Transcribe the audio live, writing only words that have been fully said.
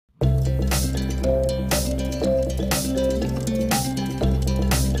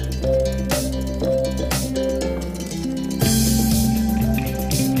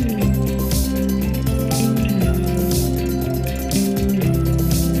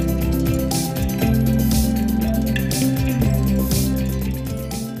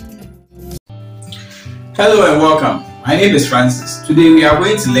Hello and welcome. My name is Francis. Today we are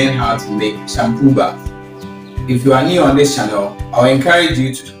going to learn how to make shampoo bath. If you are new on this channel, I will encourage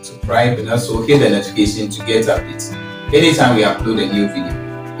you to subscribe and also hit the notification to get updates anytime we upload a new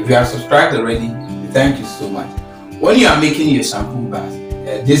video. If you have subscribed already, we thank you so much. When you are making your shampoo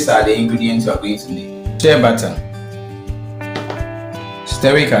bath, these are the ingredients you are going to need. Shea butter,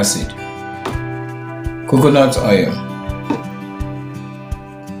 stearic acid, coconut oil,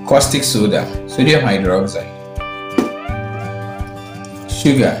 caustic soda, sodium hydroxide,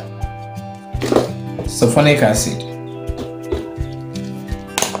 sugar, sulfonic acid,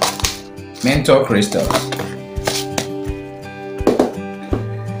 menthol crystals,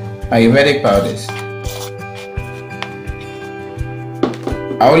 Ayurvedic powders.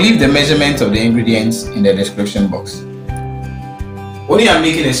 I will leave the measurement of the ingredients in the description box. When you are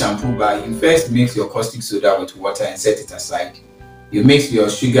making a shampoo bar, you first mix your caustic soda with water and set it aside. You mix your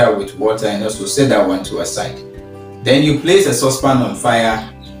sugar with water and also set that one to aside. Then you place a saucepan on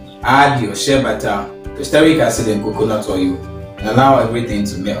fire, add your shea butter, your stearic acid and coconut oil and allow everything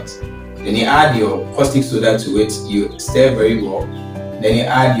to melt. Then you add your caustic soda to it, you stir very well. Then you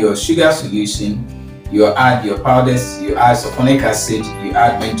add your sugar solution, you add your powders, you add sulfonic acid, you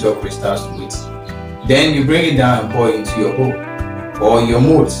add menthol crystals to it. Then you bring it down and pour it into your bowl or your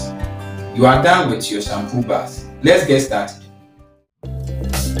molds. You are done with your shampoo bath. Let's get started.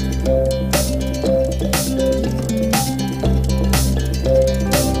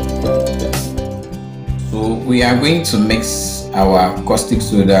 So we are going to mix our caustic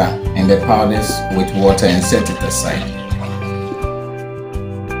soda and the powders with water and set it aside.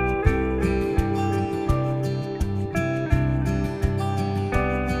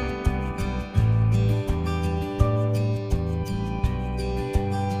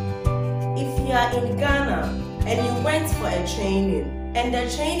 If you are in Ghana and you went for a training and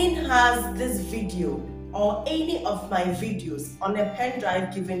the training has this video or any of my videos on a pen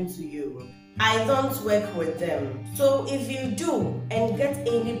drive given to you, I don't work with them. So if you do and get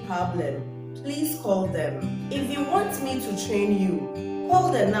any problem, please call them. If you want me to train you,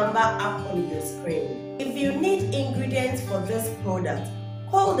 call the number up on your screen. If you need ingredients for this product,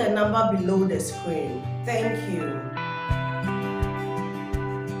 call the number below the screen. Thank you.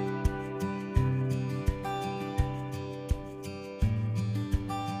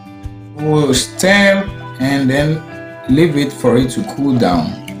 We'll stir and then leave it for it to cool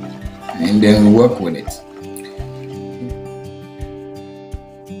down and then we'll work with it.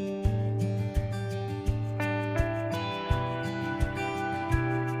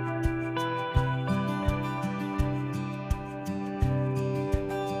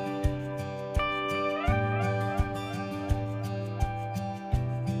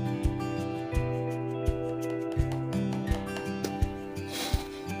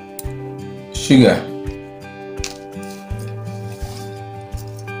 Sugar,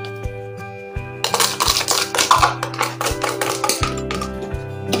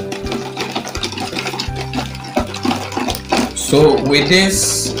 so with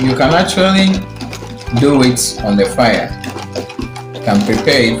this you can actually do it on the fire. You can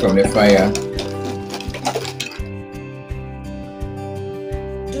prepare it from the fire.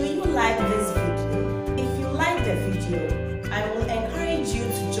 Do you like this video? If you like the video, I will encourage you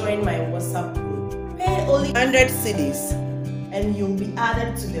to join my WhatsApp group. Pay only 100 cedis and you'll be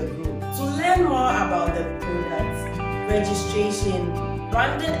added to the group. To learn more about the product, registration,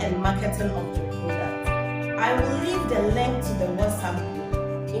 branding and marketing of the product, I will leave the link to the WhatsApp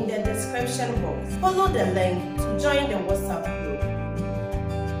group in the description box. Follow the link to join the WhatsApp group.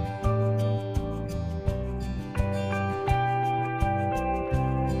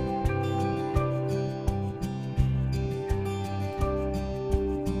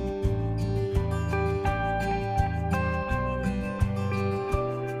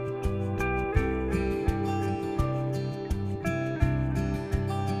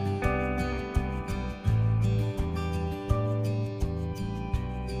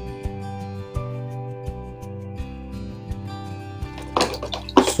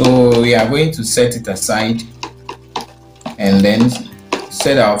 So we are going to set it aside and then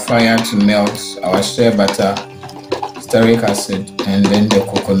set our fire to melt our shea butter, stearic acid and then the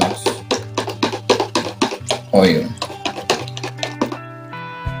coconut oil.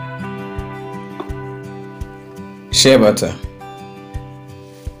 Shea butter,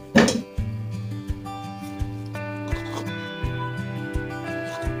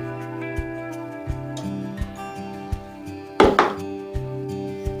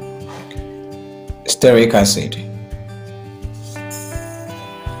 stearic acid,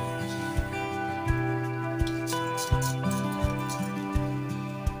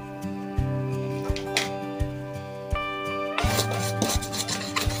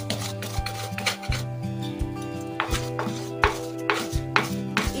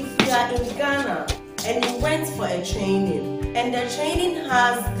 are in Ghana and you went for a training and the training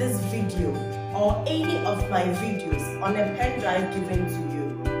has this video or any of my videos on a pen drive given to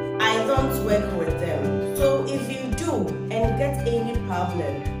you, I don't work with them. So if you do and get any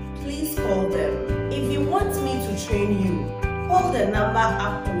problem, please call them. If you want me to train you, call the number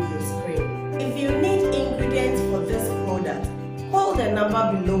up on your screen. If you need ingredients for this product, call the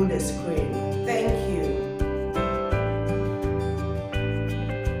number below the screen. Thank you.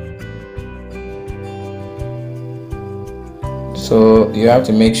 So you have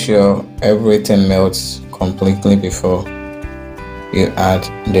to make sure everything melts completely before you add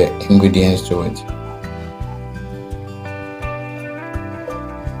the ingredients to it.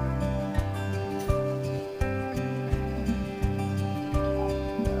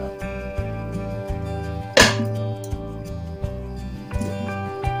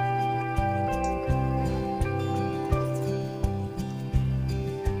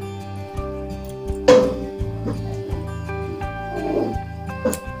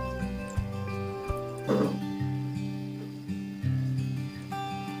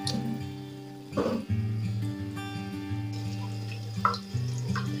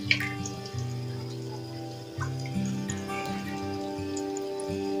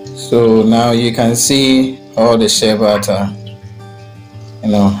 So now you can see all the shea butter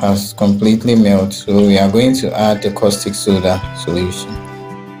has completely melted. So we are going to add the caustic soda solution.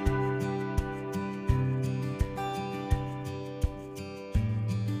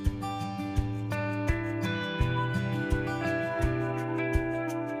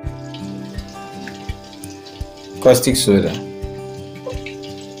 Caustic soda.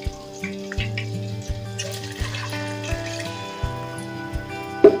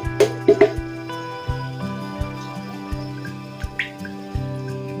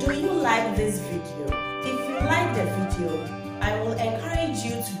 Do you like this video? If you like the video, I will encourage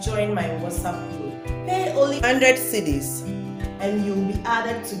you to join my WhatsApp group. Pay only 100 cedis and you'll be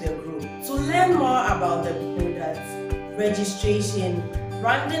added to the group. To learn more about the products, registration,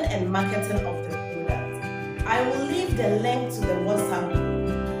 branding and marketing of the product, I will leave the link to the WhatsApp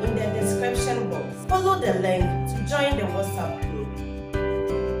group in the description box. Follow the link to join the WhatsApp group.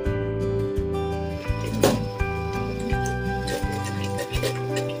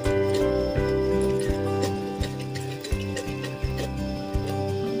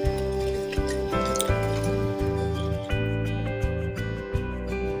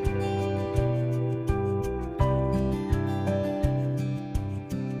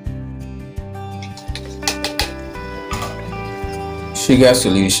 Sugar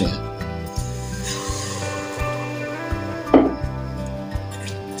solution.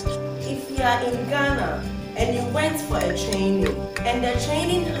 If you are in Ghana and you went for a training and the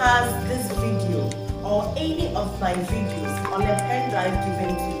training has this video or any of my videos on a pen drive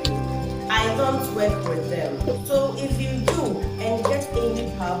given to you, I don't work with them. So if you do and get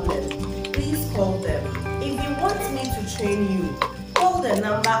any problem, please call them. If you want me to train you, call the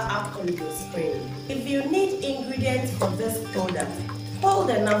number up on your screen. If you need ingredients for this product, call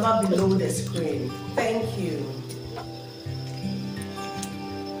the number below the screen. Thank you.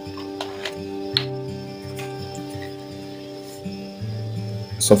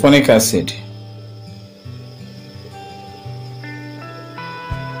 Sulfonic acid.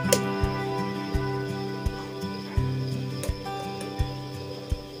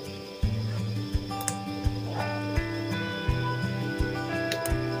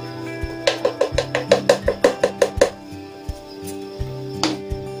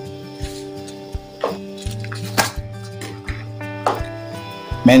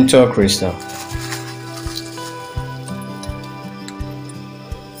 Menthol crystal.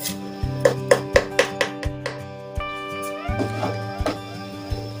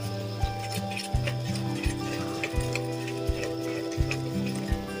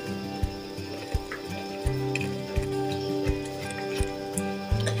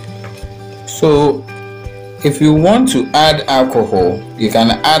 So if you want to add alcohol, you can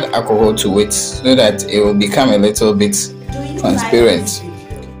add alcohol to it so that it will become a little bit transparent.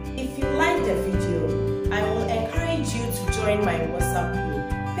 If you like the video, I will encourage you to join my WhatsApp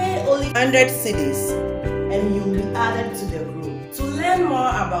group. Pay only 100 cedis and you'll be added to the group. To learn more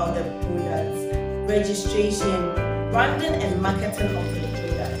about the products, registration, branding and marketing of the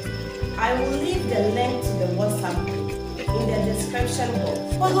product, I will leave the link to the WhatsApp group in the description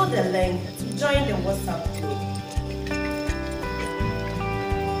box. Follow the link to join the WhatsApp group.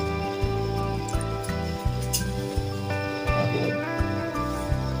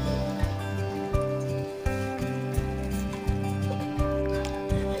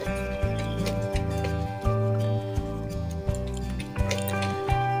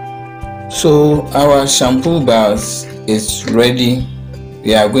 So our shampoo bath is ready.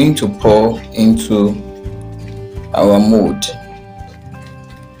 We are going to pour into our mold.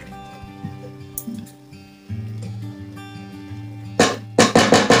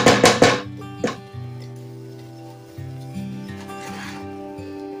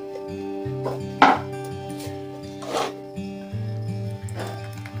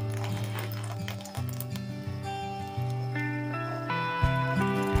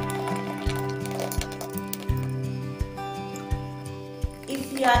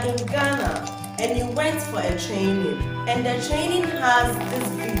 If you are in Ghana and you went for a training and the training has this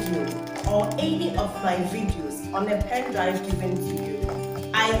video or any of my videos on a pen drive given to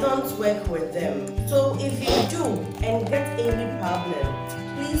you, I don't work with them. So if you do and get any problem,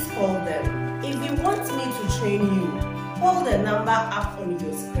 please call them. If you want me to train you, call the number up on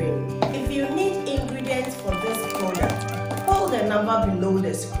your screen. If you need ingredients for this product, call the number below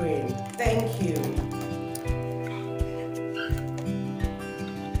the screen. Thank you.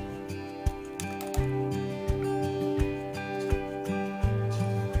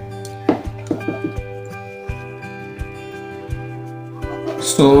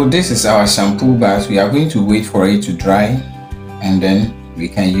 So this is our shampoo bath. We are going to wait for it to dry and then we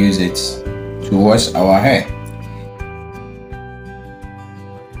can use it to wash our hair.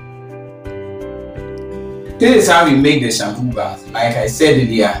 This is how we make the shampoo bath. Like I said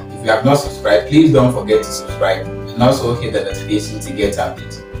earlier, if you have not subscribed, please don't forget to subscribe and also hit the notification to get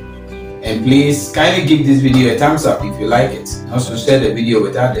updates. And please kindly give this video a thumbs up if you like it and also share the video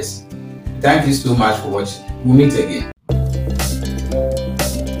with others. Thank you so much for watching. We'll meet again.